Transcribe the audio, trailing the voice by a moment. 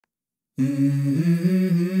Let's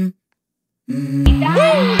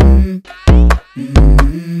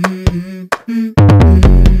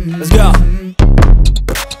go.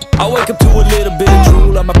 I wake up to a little bit of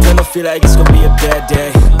drool on my pillow, feel like it's gonna be a bad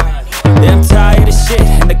day. Yeah, I'm tired of shit,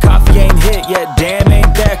 and the coffee ain't hit yet, damn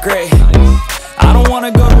ain't that great. I don't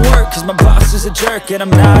wanna go to work, cause my boss is a jerk, and I'm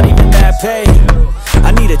not even that paid.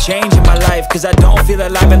 I need a change in my life, cause I don't feel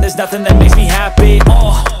alive, and there's nothing that makes me happy.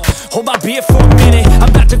 Hold my beer for a minute, I'm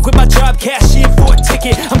about to quit my job, cash in for a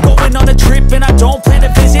ticket. I'm going on a trip and I don't plan to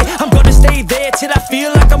visit. I'm gonna stay there till I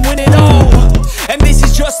feel like I'm winning, and this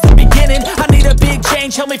is just the beginning. I need a big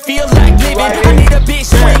change, help me feel like living. I need a big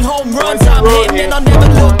swing, home runs I'm hitting, and I'll never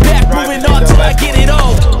look back, moving on till I get it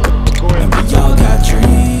all. And we all got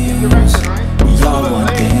dreams, we all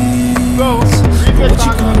want things, but what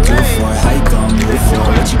you gonna do for it, how you gonna move for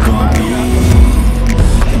it, what you gonna be,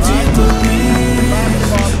 and do you believe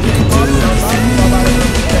you can do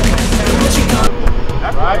anything, and what you gonna.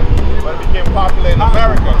 That's right, but it became popular in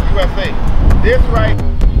America, USA. This right.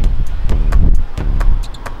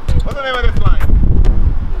 What's the name of this line?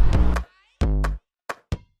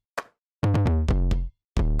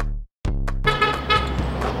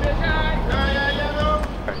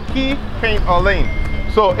 Key, paint, or lane.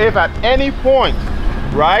 So if at any point,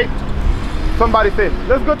 right, somebody says,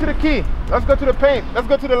 let's go to the key, let's go to the paint, let's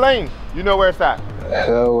go to the lane, you know where it's at.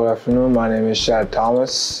 Hello, good afternoon. My name is Shad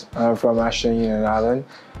Thomas. I'm from Ashton Union Island.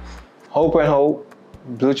 Hope and Hope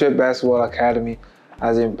Blue Chip Basketball Academy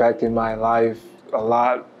has impacted my life a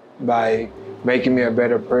lot by making me a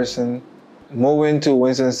better person. Moving to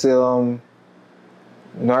Winston-Salem,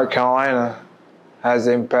 North Carolina has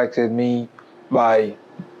impacted me by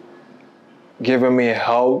giving me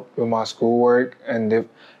help with my schoolwork and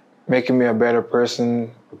making me a better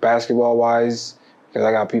person basketball-wise, because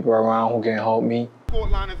I got people around who can help me.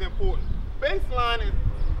 Court line is important. Baseline is,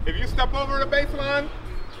 if you step over the baseline,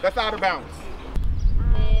 that's out of bounds.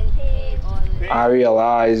 I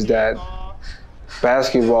realized that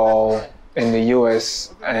basketball in the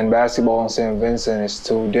US and basketball in St. Vincent is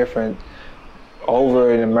too different.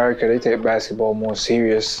 Over in America, they take basketball more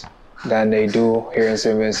serious than they do here in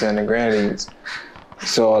St. Vincent and the Grenadines.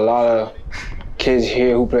 So a lot of kids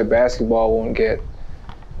here who play basketball won't get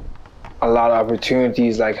a lot of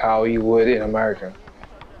opportunities like how you would in America.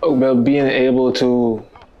 But being able to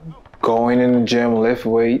go in the gym, lift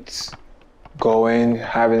weights, go in,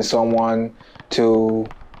 having someone to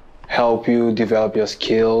help you develop your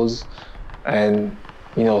skills, and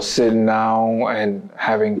sitting down and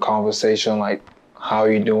having conversation like how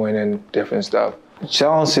you doing and different stuff. The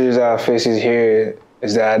challenges I face here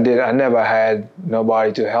is that I never had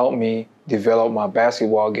nobody to help me develop my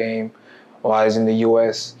basketball game while I was in the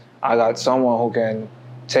US. I got someone who can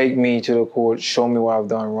take me to the court, show me what I've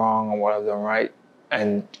done wrong and what I've done right,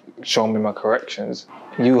 and show me my corrections.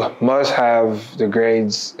 You must have the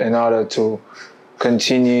grades in order to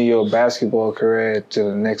continue your basketball career to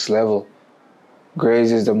the next level.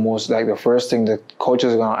 Grades is the first thing the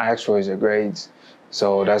coaches are gonna ask for is your grades.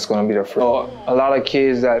 So that's gonna be the first. So a lot of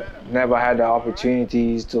kids that never had the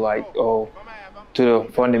opportunities to to the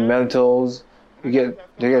fundamentals, they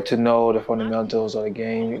get to know the fundamentals of the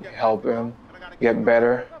game, help them get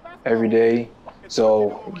better every day.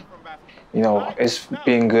 So, it's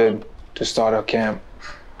been good to start a camp.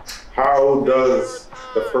 How does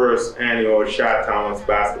the first annual Shad Thomas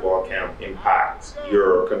basketball camp impact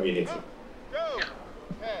your community?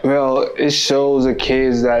 Well, it shows the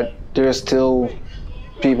kids that there's still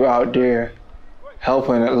people out there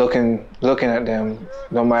helping, looking at them,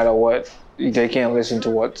 no matter what. They can't listen to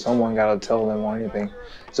what someone gotta tell them or anything.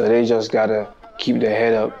 So they just gotta keep their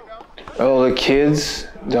head up. Well, among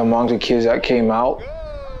the kids that came out,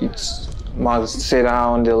 sit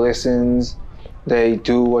down, they listen, they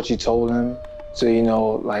do what you told them. So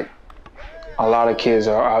a lot of kids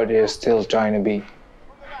are out there still trying to be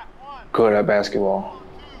good at basketball.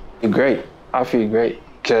 Great, I feel great,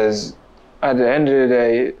 because at the end of the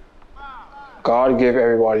day, God gave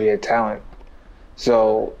everybody a talent.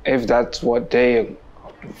 So if that's what they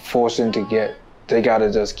force them to get, they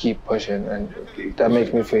gotta just keep pushing, and that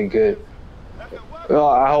makes me feel good. Well,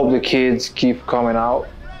 I hope the kids keep coming out,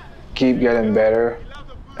 keep getting better,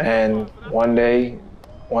 and one day,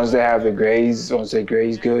 once they have the grades, once their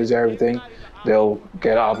grades good, everything, they'll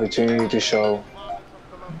get an opportunity to show.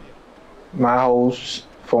 My hopes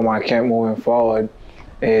for my camp moving forward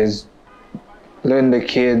is letting the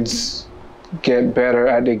kids get better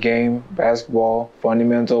at the game, basketball,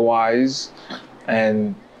 fundamental wise,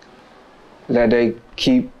 and that they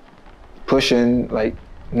keep pushing,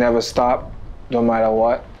 never stop, no matter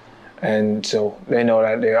what. And so they know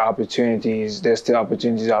that there's still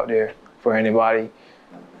opportunities out there. for anybody.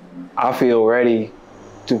 I feel ready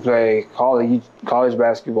to play college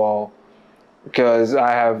basketball because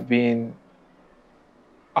I've got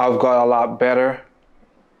a lot better.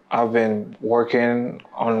 I've been working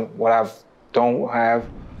on what I don't have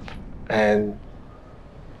and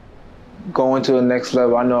going to the next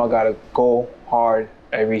level. I know I gotta go hard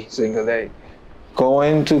every single day.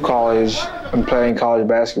 Going to college and playing college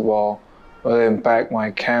basketball will impact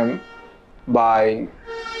my camp by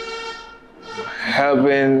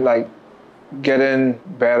helping, like, getting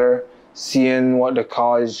better, seeing what the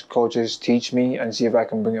college coaches teach me and see if I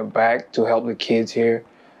can bring it back to help the kids here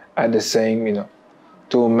at the same,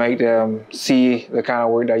 to make them see the kind of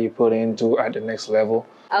work that you put into at the next level.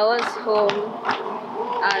 I was home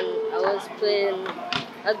and I was playing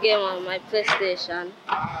a game on my PlayStation,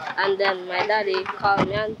 and then my daddy called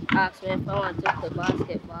me and asked me if I wanted to play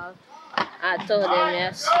basketball. I told him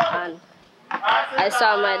yes, and I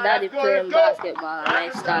saw my daddy playing basketball and I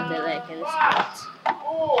started liking sports.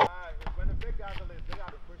 When the big guys are late, they got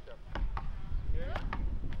to push up. Yeah?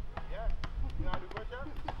 Yeah? You know how to push up?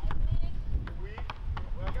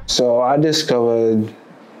 So I discovered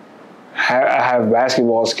I have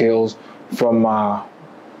basketball skills from my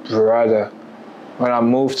brother. When I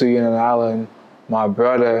moved to Union Island, my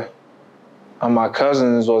brother and my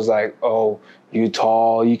cousins was like, "Oh, you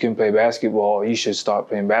tall, you can play basketball. You should start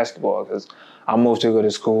playing basketball." Because I moved to go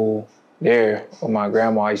to school there with my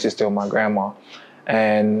grandma. I used to stay with my grandma.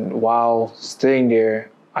 And while staying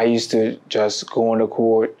there, I used to just go on the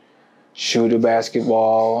court, shoot the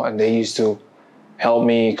basketball, and they used to help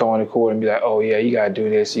me come on the court and be like, "Oh yeah, you gotta do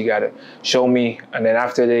this, you gotta show me." And then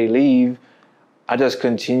after they leave, I just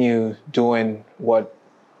continue doing what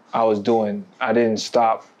I was doing. I didn't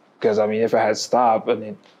stop, because I mean, if I had stopped, I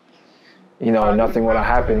mean, nothing would have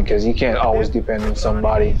happened, because you can't always depend on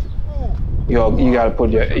somebody. You gotta put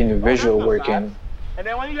your individual work in.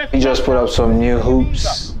 He just put up some new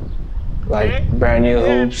hoops, like brand new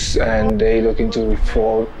hoops, and they looking to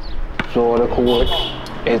floor the court.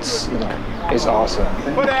 It's awesome.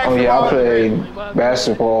 Oh yeah, I played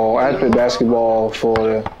basketball. I played basketball for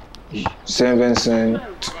the St. Vincent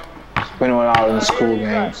when I went out in school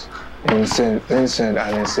games in St. Vincent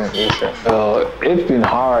and in St. Lucia. It's been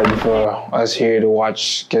hard for us here to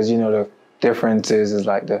watch, because the difference is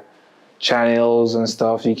like the channels and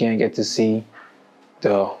stuff. You can't get to see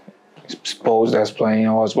the sports that's playing.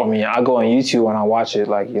 I mean, I go on YouTube and I watch it,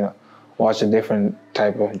 like watch a different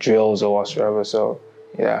type of drills or whatever. So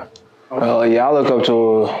yeah. Well, yeah, I look up to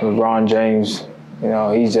LeBron James.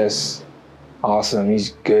 He's just awesome.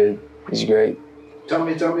 He's good. He's great. Tell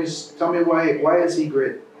me why is he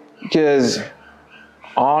great? Because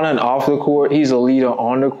on and off the court, he's a leader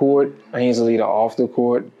on the court and he's a leader off the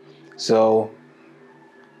court. So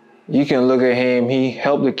you can look at him. He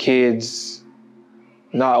helped the kids,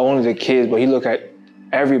 not only the kids, but he looked at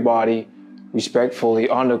everybody respectfully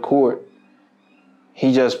on the court.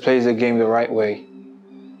 He just plays the game the right way,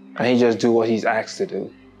 and he just do what he's asked to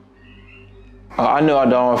do. I knew I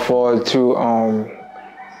done for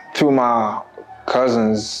through my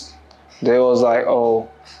cousins. They was like, "Oh,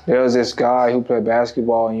 there was this guy who played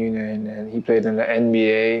basketball in Union, and he played in the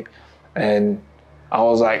NBA," and I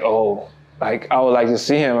was like, "Oh, like I would like to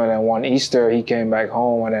see him." And then one Easter, he came back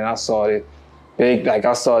home, and then I saw it big. Like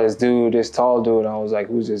I saw this dude, this tall dude, and I was like,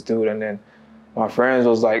 "Who's this dude?" And then my friends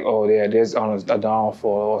was like, "Oh, yeah, there's on a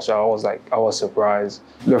downfall." So I was surprised.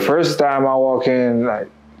 The first time I walk in,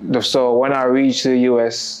 so when I reached the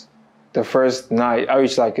U.S., the first night, I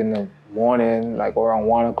reached like in the morning, like around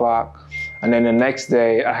 1 o'clock. And then the next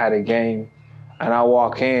day I had a game, and I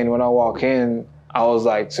walk in. When I walk in, I was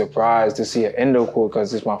like surprised to see an indoor court,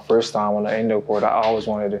 because it's my first time on the indoor court. I always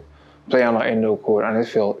wanted to play on an indoor court, and it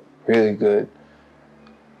felt really good.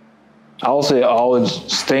 I would say always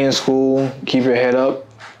stay in school, keep your head up.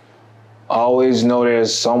 Always know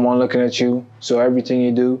there's someone looking at you. So everything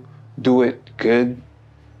you do it good,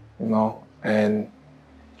 and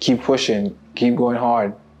keep pushing, keep going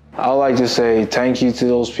hard. I would like to say thank you to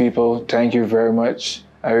those people. Thank you very much.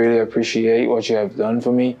 I really appreciate what you have done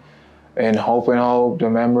for me. And Hope, the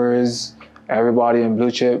members, everybody in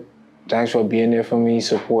Blue Chip, thanks for being there for me,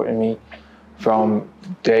 supporting me from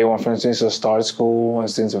day one, for instance, to start school and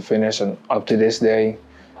since I finished and up to this day.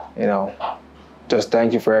 Just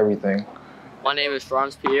thank you for everything. My name is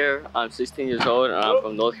Franz Pierre. I'm 16 years old, and I'm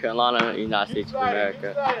from North Carolina, United States of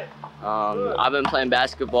America. I've been playing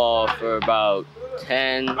basketball for about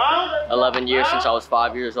 10, 11 years, since I was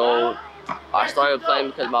 5 years old. I started playing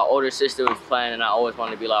because my older sister was playing, and I always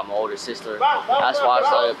wanted to be like my older sister. That's why I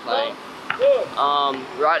started playing.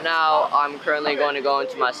 Right now, I'm currently going to go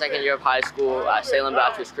into my second year of high school at Salem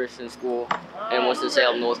Baptist Christian School in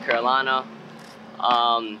Winston-Salem, North Carolina.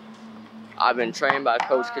 I've been trained by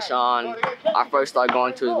Coach Kashan. I first started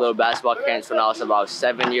going to his little basketball camps when I was about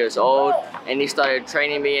 7 years old, and he started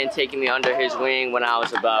training me and taking me under his wing when I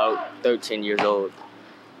was about 13 years old.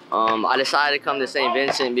 I decided to come to St.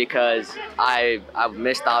 Vincent because I've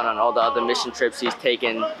missed out on all the other mission trips he's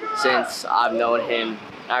taken since I've known him.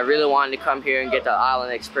 I really wanted to come here and get the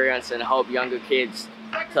island experience and help younger kids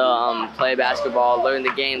to play basketball, learn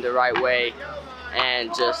the game the right way,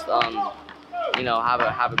 and just you know,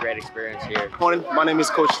 have a great experience here. Morning, my name is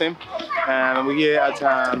Coach Tim, and we're here at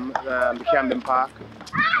the Camden Park,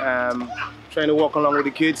 trying to walk along with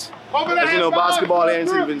the kids. As you know, basketball here in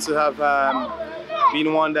St. Vincent have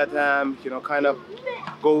been one that you know, kind of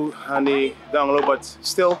go on the down low, but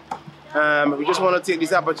still, we just want to take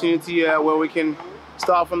this opportunity where we can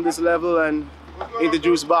start from this level and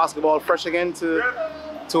introduce basketball fresh again to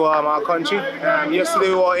our country. Yesterday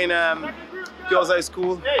we were in Girls High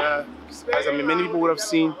School. As many people would have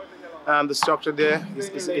seen, the structure there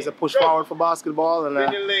is a push forward for basketball, and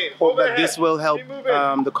I hope that this will help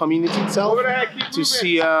the community itself to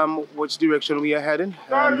see which direction we are heading.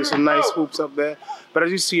 There's some nice hoops up there, but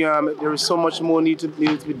as you see, there is so much more need to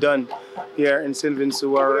be done here in St.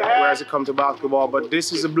 Vincent whereas it comes to basketball. But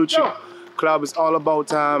this is a blue chip club. It's all about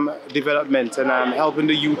development and helping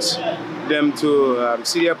the youth them to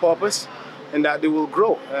see their purpose and that they will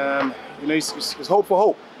grow. You know, it's hope for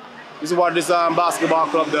hope. This is what this basketball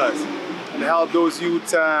club does, and help those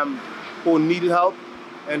youth who need help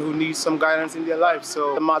and who need some guidance in their life.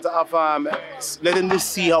 So it's a matter of letting them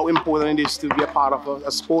see how important it is to be a part of a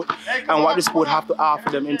sport and what the sport have to offer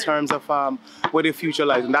them in terms of where their future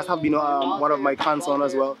lies. And that has been one of my concerns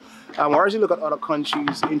as well. Whereas you look at other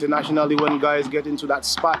countries internationally, when guys get into that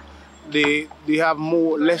spot, they have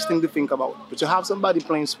less things to think about. But to have somebody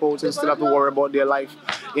playing sports and still have to worry about their life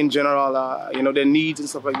in general, you know, their needs and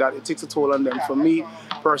stuff like that, it takes a toll on them. For me,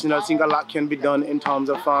 personally, I think a lot can be done in terms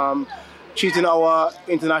of treating our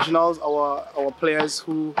internationals, our players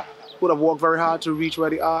who would have worked very hard to reach where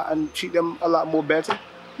they are, and treat them a lot more better,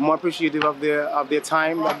 more appreciative of their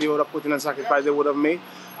time that they would have put in and sacrifice they would have made.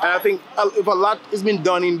 And I think if a lot has been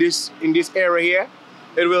done in this area here,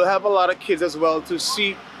 it will help a lot of kids as well to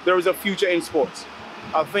see there is a future in sports.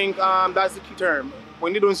 I think that's the key term.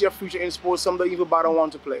 When you don't see a future in sports, some don't even bother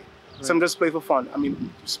want to play. Right. Some just play for fun. I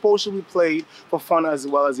mean, sports should be played for fun as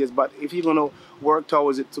well as yes, but if you're gonna work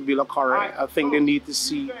towards it to build a career, I think they need to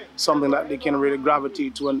see something that they can really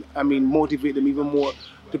gravitate to, and I mean, motivate them even more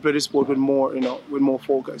to play the sport with more, you know, with more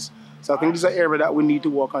focus. So I think this is an area that we need to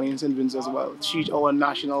work on in St. Vincent as well. Treat our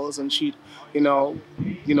nationals and treat, you know,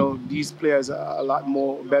 these players a lot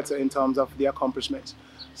more better in terms of their accomplishments.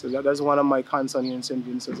 So that's one of my concerns here in St.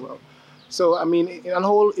 Vincent as well. So I mean, in a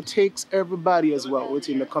whole, it takes everybody as well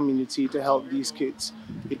within the community to help these kids.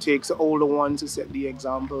 It takes the older ones to set the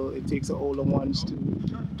example. It takes the older ones to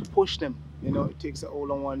push them. You know, it takes the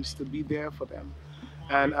older ones to be there for them,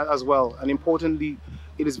 and as well. And importantly,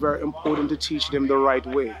 it is very important to teach them the right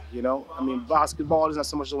way. You know, I mean, basketball is not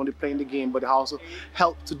so much only playing the game, but it also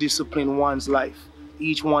helps to discipline one's life.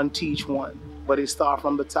 Each one teach one, but it starts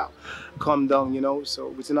from the top, come down. You know, so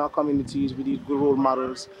within our communities, we need good role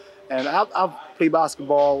models. And I've played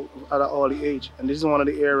basketball at an early age, and this is one of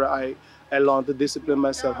the areas I learned to discipline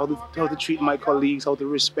myself, how to treat my colleagues, how to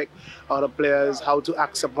respect other players, how to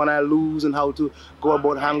accept when I lose, and how to go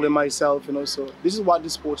about handling myself. You know, so this is what the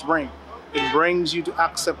sports bring. It brings you to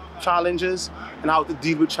accept challenges and how to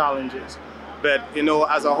deal with challenges. But you know,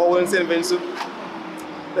 as a whole in St. Vincent,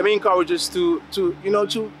 let me encourage us to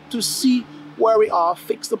see where we are,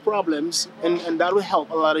 fix the problems, and that will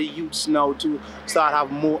help a lot of youths now to start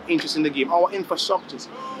have more interest in the game. Our infrastructures,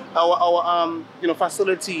 our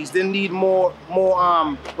facilities, they need more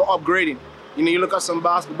upgrading. You know, you look at some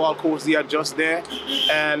basketball courts, they are just there,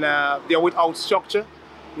 and they're without structure,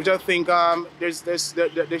 which I think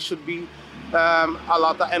there should be a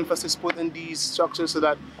lot of emphasis put in these structures so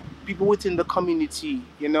that people within the community,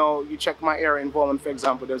 you know, you check my area involvement, for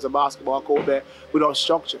example, there's a basketball court there without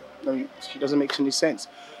structure. I mean, it doesn't make any sense.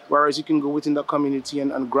 Whereas you can go within the community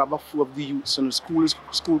and grab a few of the youths, and the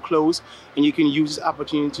school closed, and you can use this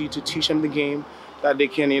opportunity to teach them the game, that they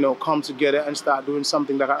can, you know, come together and start doing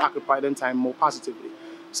something that can occupy their time more positively.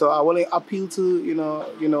 So I will appeal to, you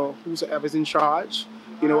know, whoever's in charge,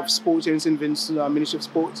 you know, of sports in St. Vincent, Ministry of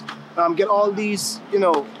Sports, get all these, you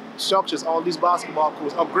know, structures, all these basketball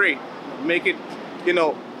courts, upgrade, make it, you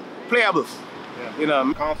know, playable. Yeah. You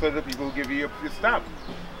know, consider the people who give you your stamp.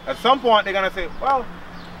 At some point, they're gonna say, well,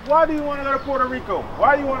 Why do you want to go to Puerto Rico?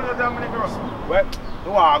 Why do you want to go to Dominican Republic? Well,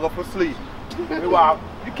 no, I'll go for sleep. You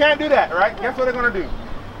can't do that, right? Guess what they're going to do?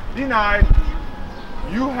 Denied.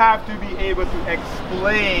 You have to be able to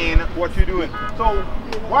explain what you're doing. So,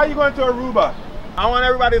 why are you going to Aruba? I want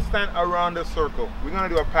everybody to stand around the circle. We're going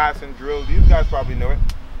to do a passing drill. These guys probably know it.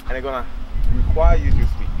 And they're going to require you to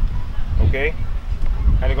speak. Okay?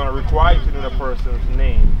 And they're going to require you to know the person's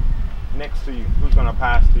name next to you, who's going to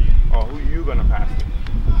pass to you, or who you're going to pass to.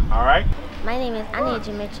 All right? My name is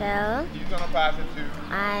Angie Mitchell. He's going to pass it to.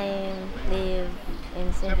 I live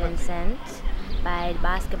in St. Vincent by the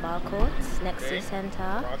basketball courts next to the center.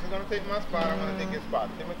 I'm going to take my spot. I'm going to take his spot.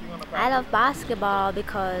 Timothy's going to pass. I love basketball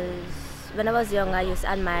because when I was young, I used to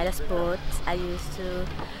admire the sport. I used to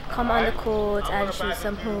come on the court and shoot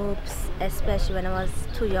some hoops, especially when I was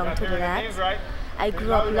too young to do that. I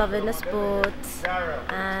grew up loving the sport,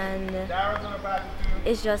 and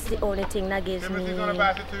it's just the only thing that gives me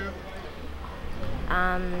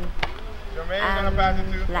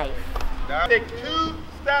life. Take 2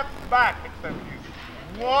 steps back. Extend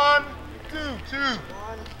you. 1, 2, 2.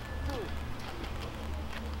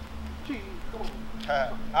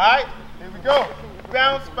 Alright, here we go.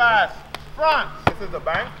 Bounce pass. Front. This is the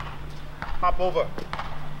bank. Hop over.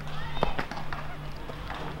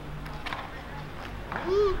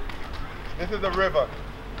 Woo. This is the river.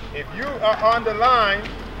 If you are on the line,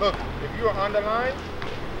 look, if you are on the line,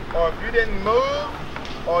 or if you didn't move,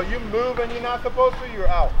 or you move and you're not supposed to, you're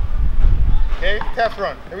out. Okay, test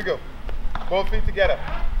run. Here we go. Both feet together.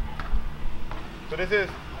 So this is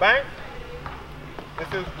bank.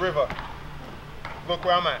 This is river. Look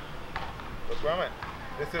where I'm at. Look where I'm at.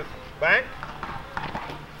 This is bank.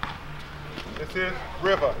 This is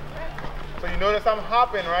river. So you notice I'm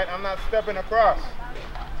hopping, right? I'm not stepping across.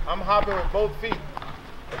 I'm hopping with both feet.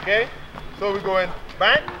 Okay? So we're going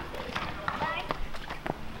bank.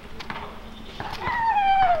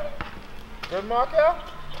 Good, Markel?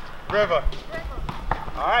 River.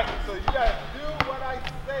 Alright, so you gotta do what I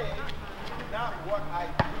say, not what I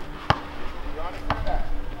do. You understand that?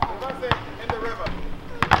 So if I say in the river.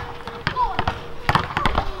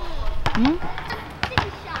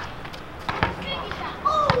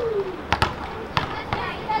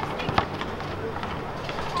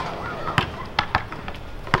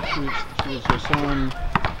 She was just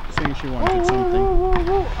saying she wanted something.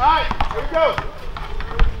 Alright, here we go.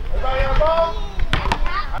 Everybody on the ball?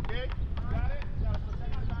 Okay, got it? You gotta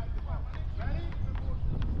protect the basketball. Ready?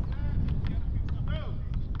 Move.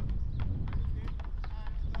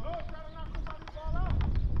 Look, try to knock somebody's ball out.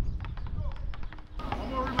 Go. One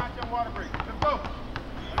more rematch and water break. Let's go.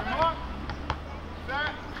 Ready, mark.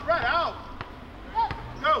 Set. Spread out.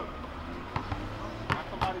 Go. Knock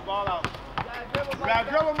somebody's ball out. You gotta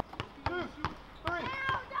dribble. 2, 3,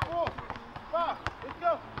 4, 5. Let's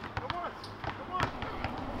go. Come on. Come on.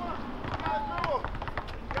 Come on. You gotta dribble.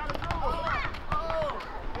 You gotta dribble. Oh.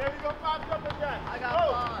 There we go. 5 jumping jacks. I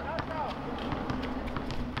got 5. That's out.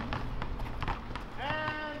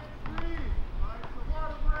 And 3.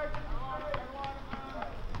 Water break.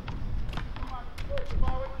 Come on. Put the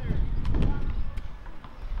ball with you.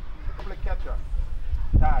 Play catch up.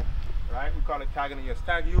 Tag. Right? We call it tagging in your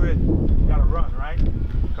tag. You in. You gotta run, right?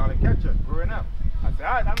 We call it catch up. Growing up. I said,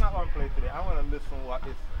 alright, I'm not gonna play today. I wanna listen to what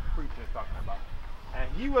this preacher is talking about.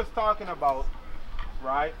 And he was talking about,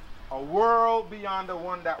 right, a world beyond the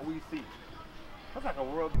one that we see. It's like a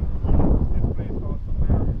world. This place called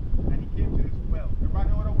Samaria. And he came to this well. Everybody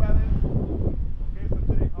know what a well is? Okay, so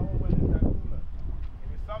today our well is that cooler. It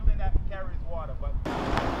is something that carries water, but.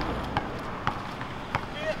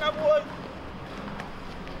 Yeah, that boy.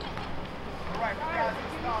 Alright, guys,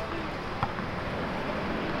 it's starting.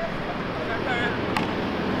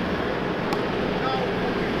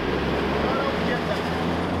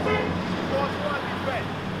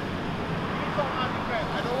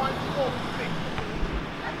 I don't want you to overthink.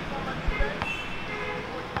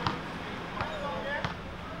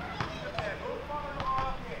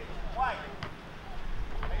 Why?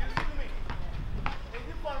 Are you listening to me? If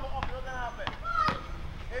you follow up, what's going to happen?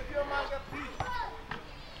 If your man gets beat,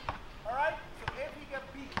 alright? So if he gets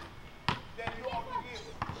beat, then you have to give. So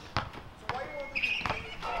what you want to do?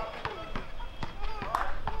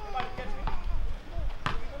 Alright? Everybody catch me.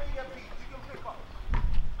 Even when you get beat, you can pick up.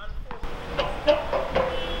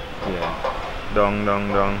 Yeah, dong, dong,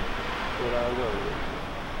 dong.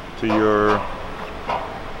 To your,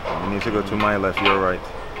 you need to go to my left, your right.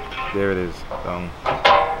 There it is, dong.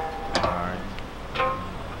 Alright.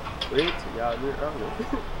 Wait, y'all do it earlier.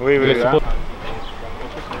 Wait.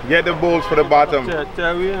 Get the balls for the bottom. Alright,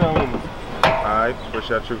 Alright, push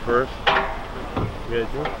that through first. Yeah,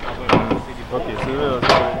 Okay, so we'll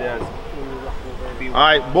see.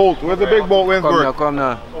 Alright, boat. Where's the big boat, Winsburg? Come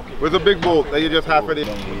now. Where's the big boat that you just have for this?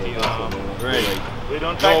 Right. We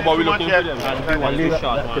don't No, but we're looking for them.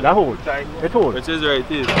 Could I hold? It hold. It is right,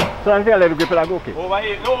 it is. So I feel a little grip like okay. Over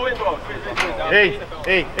here. No, wait, bro. Hey,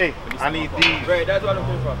 I need these. Right, that's what I'm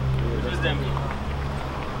looking for. It's just them.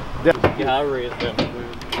 Yeah, I'll raise them.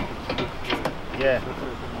 Yeah.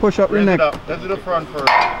 Push up your Raise neck. it up. Let's do the front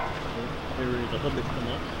first.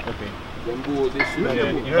 Okay.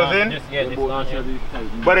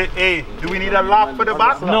 But hey, do we need a lock for the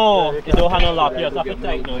back? No, it don't have no lock. You have to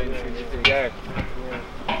tight now.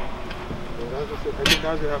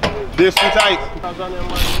 This too tight.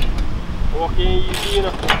 Walking easy, you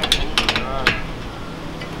know.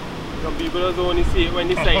 Some people just only see it when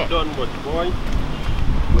the side done, but boy.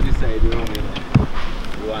 What the side you only?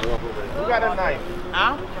 You want to walk over there? Who got a knife?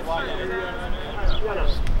 Huh?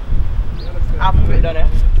 Half of it done, eh?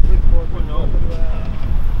 No.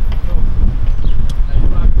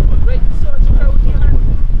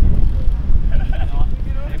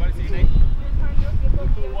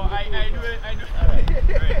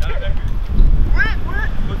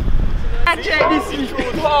 Check this me.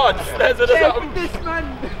 That's what check this man.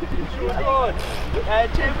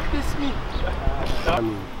 Check this me.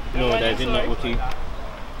 No, that is not okay.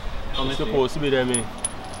 I'm supposed to be there, me.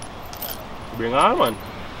 Bring on, man.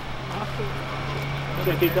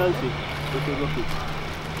 Check it and see.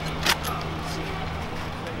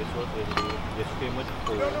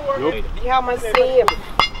 Okay. Yeah, my same.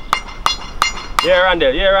 Yeah,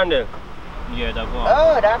 Randall. Yeah, that's one.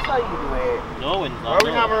 Oh, that's how you do it. No, when Why are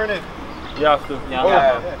we hammering it? you have to.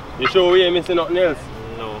 Yeah. You sure we ain't missing nothing else?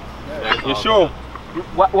 No. You sure?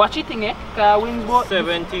 What you think, eh? Car wings boat?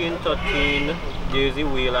 17, 13, there's the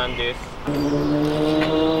wheel and this.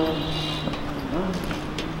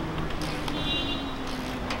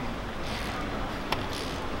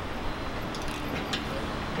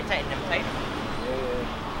 You tighten them tight.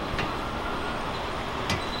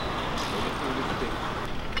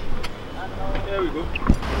 There we go.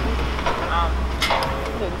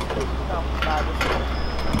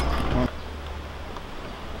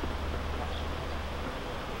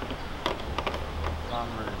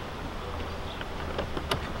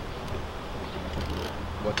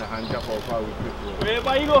 But the hand jump out far with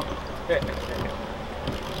Where you go?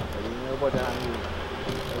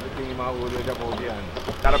 everything in my wood will jump out the hand.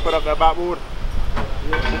 Gotta put up that backboard.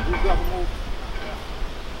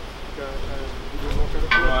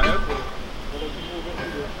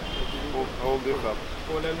 Hold this up.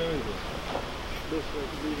 Hold them there.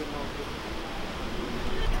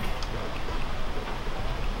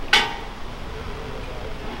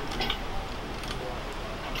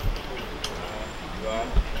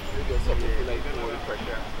 You get something like more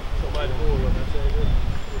pressure. Somebody hold on that side.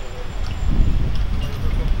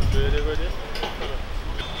 Ready?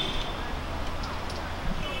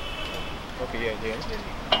 Okay, yeah.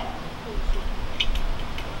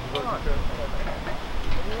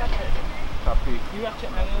 Copy.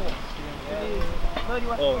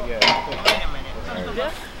 Oh, yeah.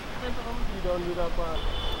 You don't do that part.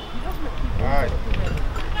 Alright.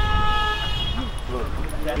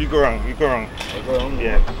 You go wrong.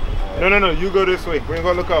 Yeah. No, you go this way. We ain't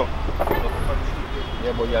gonna look out.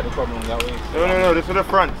 Yeah, but you have to come on that way. No, this is the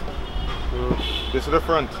front. This is the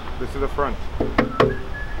front.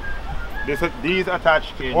 These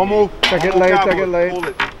attached. One move. Take it light. Hold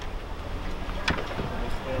it.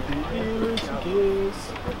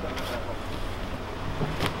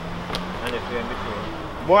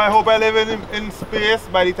 Boy, I hope I live in space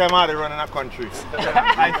by the time I run in a country.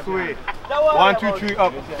 I swear. 1, 2, 3,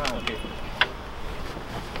 up.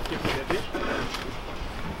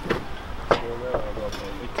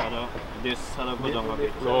 This go down a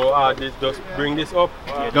bit. So this just bring this up.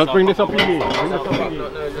 Just bring this up again.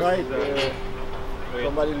 Right.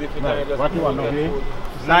 Somebody lift it. What you want now, eh?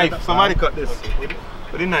 Knife. Somebody cut this.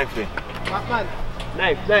 With the knife there. Batman.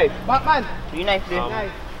 Knife. Batman. You knife there.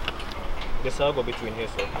 Knife. This will go between here,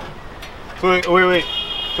 so. So wait.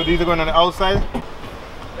 So these are going on the outside?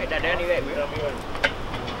 Wait, that anyway.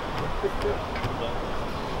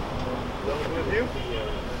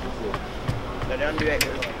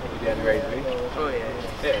 Oh yeah.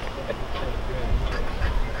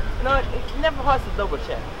 No, it never hurts to double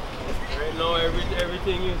check. Right now,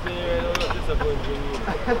 everything you say right now, not disappointing you.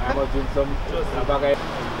 I was doing some bagay.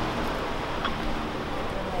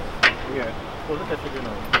 Yeah. Hold the figure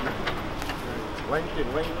now. Wank it.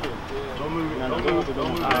 Don't move it.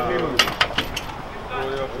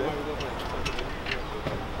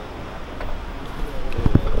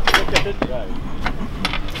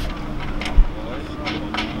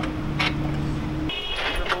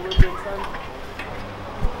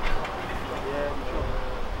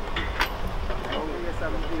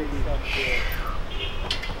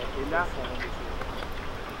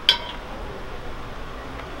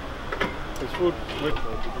 It's food with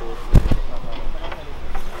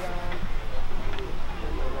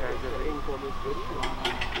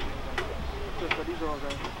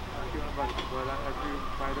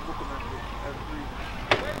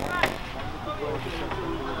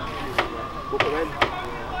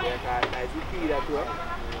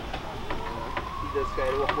just kind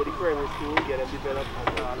of work with the primary school, get them developed.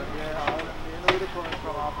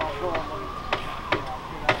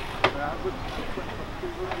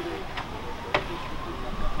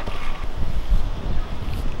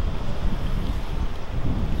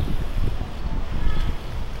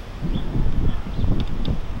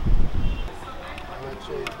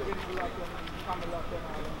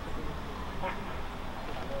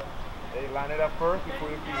 Hey, line it up first before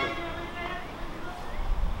you feel it.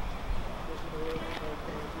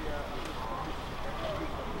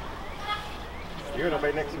 You're gonna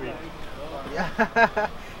by next week. Yeah.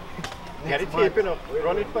 Get it tape up.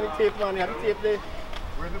 Run it for the tape, man. You have the tape there.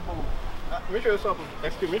 Where's the bowl? Let me show you something.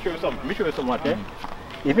 Excuse me, show you something. Let me show you something, okay?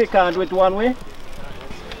 If you can't do it one way,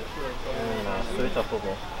 so it's up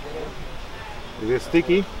over. Is it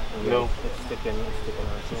sticky? No, it's sticking on.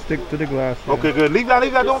 Stick to the glass. Yeah. Okay, good. Leave that,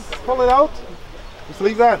 don't pull it out. Just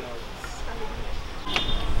leave that.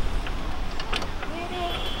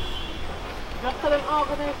 Just tell them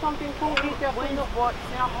organize something cool, eat your food up, but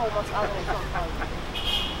see how much organize sometimes.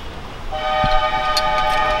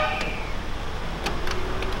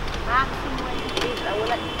 Ask him when he eat, I will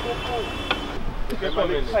let you go home.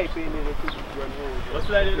 Let's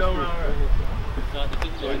let it down now.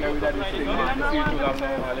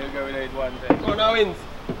 Oh, now wins.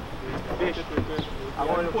 I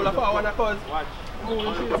want to pull up our one cause. Watch. Which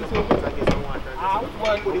one?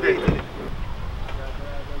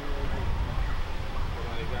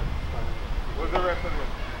 Where's the rest of it?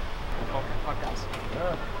 Podcast.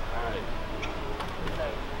 Yeah. Alright.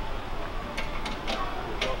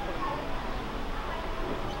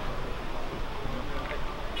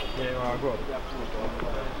 Yeah, I'll go.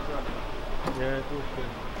 Yeah, it's okay.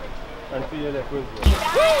 And see you left with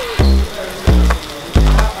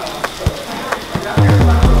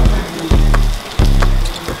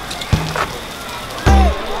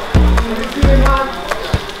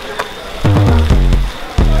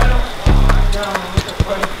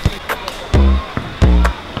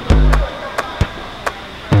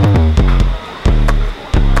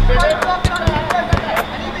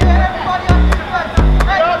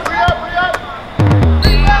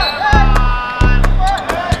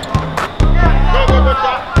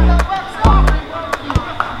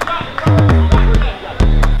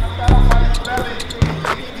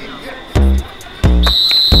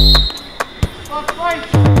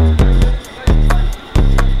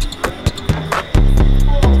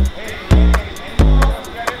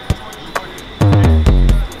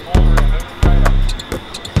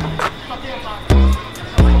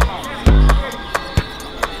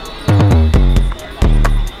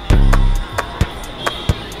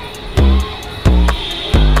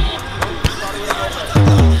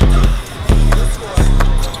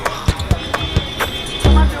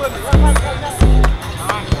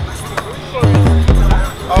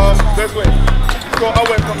This way. Go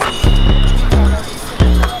away from me.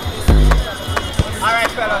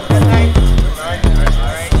 Alright, fellas, good night. Alright.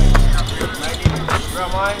 My name is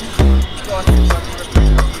Ramon.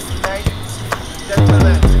 Tonight,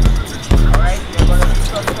 gentlemen. Alright, you're going to be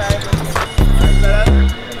subscribed. Alright, fellas.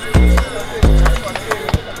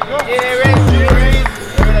 Yeah, raise.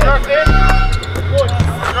 Drop in. Good.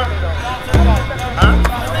 Drop it down. Huh?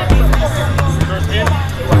 Drop in.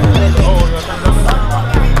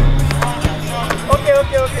 Okay.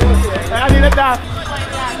 I need it down.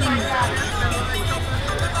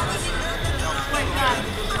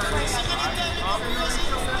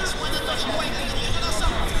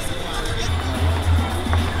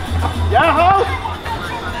 Yahoo!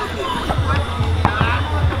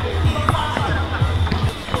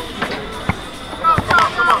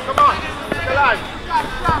 Come on. Take a line.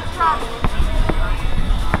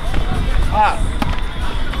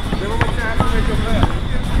 Give him a chance to make a play.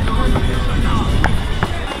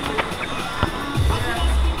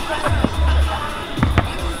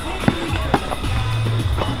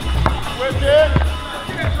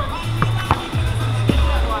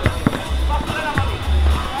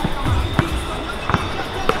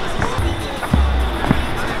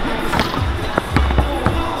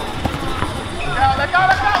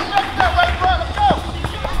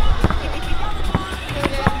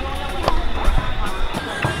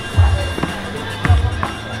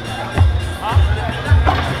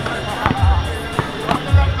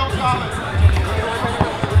 Step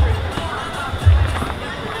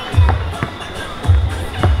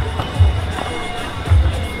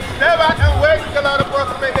back and wait till the other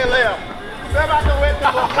person make their layup. Step back and wait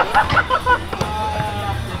till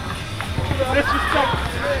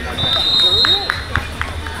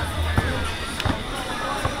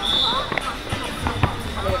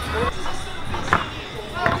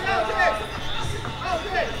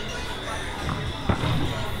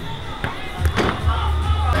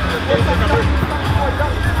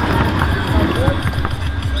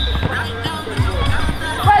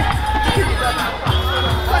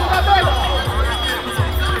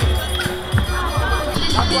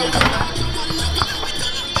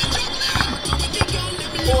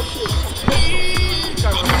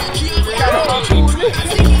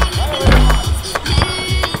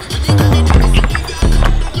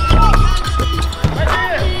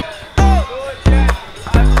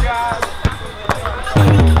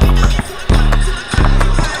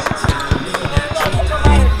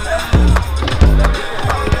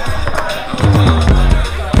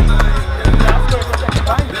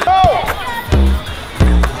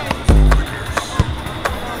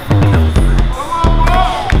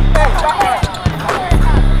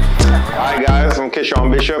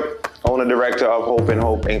Bishop, owner director of Hope and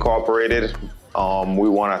Hope Incorporated. We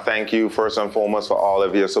want to thank you first and foremost for all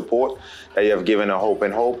of your support that you have given to Hope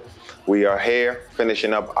and Hope. We are here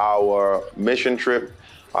finishing up our mission trip,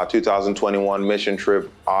 our 2021 mission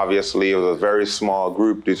trip. Obviously, it was a very small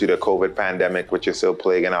group due to the COVID pandemic, which is still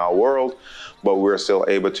plaguing our world, but we're still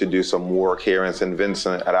able to do some work here in St.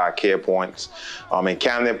 Vincent at our care points. In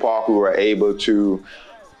Camden Park, we were able to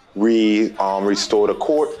restore the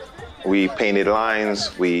court. We painted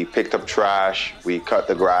lines, we picked up trash, we cut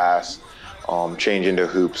the grass, changing the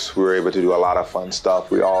hoops. We were able to do a lot of fun stuff.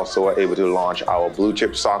 We also were able to launch our Blue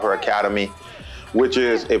Chip Soccer Academy, which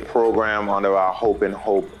is a program under our Hope and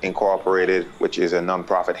Hope Incorporated, which is a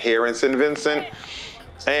nonprofit here in St. Vincent.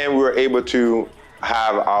 And we were able to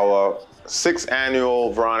have our 6th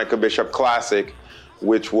annual Veronica Bishop Classic,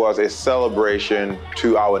 which was a celebration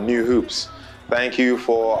to our new hoops. Thank you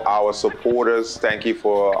for our supporters. Thank you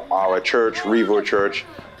for our church, Revo Church,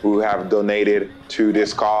 who have donated to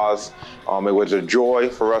this cause. It was a joy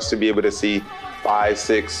for us to be able to see 5,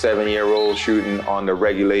 6, 7-year-olds shooting on the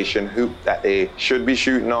regulation hoop that they should be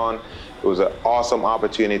shooting on. It was an awesome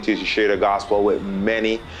opportunity to share the gospel with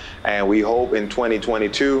many. And we hope in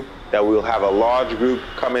 2022 that we'll have a large group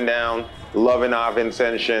coming down, loving our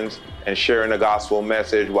Vincentians and sharing the gospel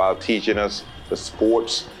message while teaching us the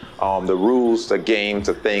sports, the rules, the games,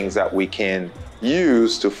 the things that we can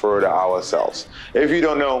use to further ourselves. If you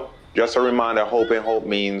don't know, just a reminder, Hope and Hope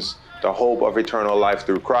means the hope of eternal life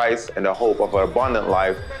through Christ and the hope of an abundant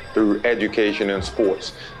life through education and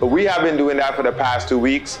sports. But we have been doing that for the past 2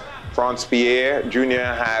 weeks. Franz Pierre Jr.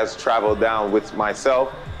 has traveled down with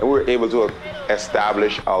myself, and we're able to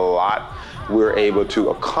establish a lot. We're able to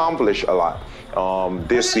accomplish a lot.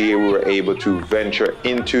 This year, we were able to venture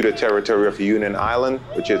into the territory of Union Island,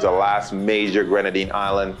 which is the last major Grenadine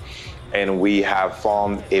island. And we have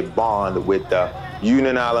formed a bond with the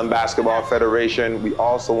Union Island Basketball Federation. We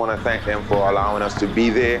also want to thank them for allowing us to be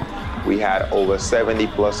there. We had over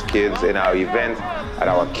 70+ kids in our event at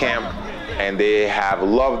our camp, and they have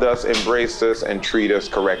loved us, embraced us, and treated us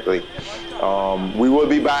correctly. We will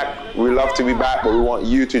be back. We love to be back, but we want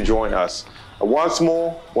you to join us. Once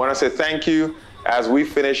more, I want to say thank you. As we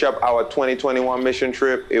finish up our 2021 mission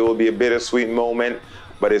trip, it will be a bittersweet moment,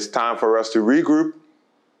 but it's time for us to regroup,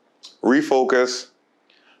 refocus,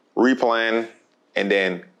 replan, and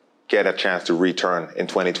then get a chance to return in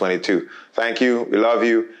 2022. Thank you, we love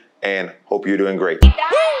you, and hope you're doing great.